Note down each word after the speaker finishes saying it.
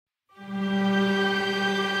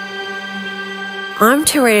I'm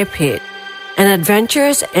Turia Pitt, an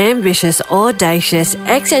adventurous, ambitious, audacious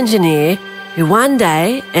ex-engineer who one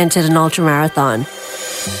day entered an ultramarathon.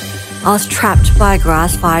 I was trapped by a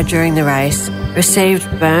grass fire during the race, received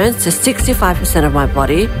burns to 65% of my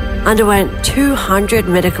body, underwent 200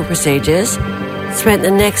 medical procedures, spent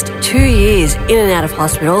the next 2 years in and out of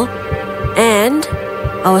hospital, and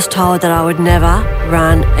I was told that I would never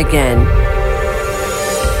run again.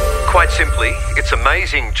 Quite simply, it's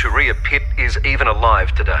amazing Turia Pitt is even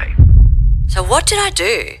alive today. So what did I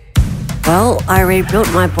do? Well, I rebuilt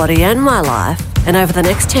my body and my life, and over the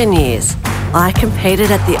next 10 years, I competed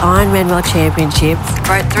at the Ironman World Championships,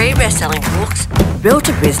 wrote 3 best-selling books, built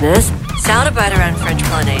a business, sailed a boat around French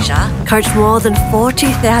Polynesia, coached more than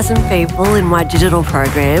 40,000 people in my digital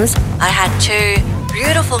programs. I had 2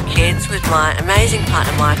 beautiful kids with my amazing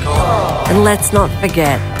partner Michael. And let's not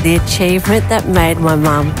forget the achievement that made my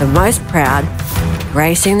mum the most proud,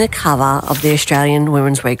 gracing the cover of the Australian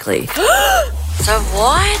Women's Weekly. So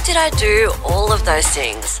why did I do all of those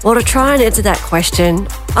things? Well, to try and answer that question,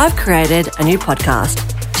 I've created a new podcast.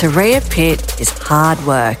 Turia Pitt is hard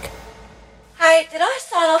work. Hey, did I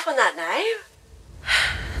sign off on that name?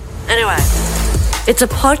 Anyway, it's a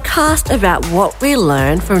podcast about what we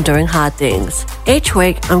learn from doing hard things. Each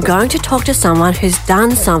week, I'm going to talk to someone who's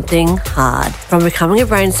done something hard, from becoming a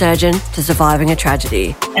brain surgeon to surviving a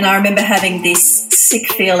tragedy. And I remember having this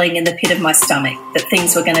sick feeling in the pit of my stomach that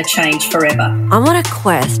things were going to change forever. I'm on a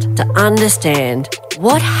quest to understand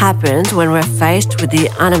what happens when we're faced with the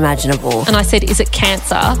unimaginable. And I said, is it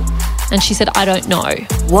cancer? And she said, I don't know.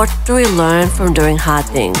 What do we learn from doing hard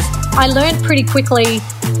things? I learned pretty quickly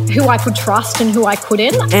who I could trust and who I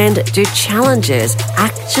couldn't. And do challenges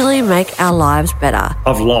actually make our lives better?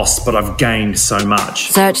 I've lost, but I've gained so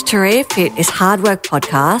much. Search Turia Pitt is Hard Work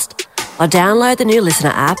Podcast or download the new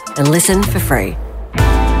Listener app and listen for free.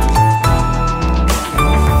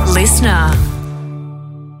 Listener.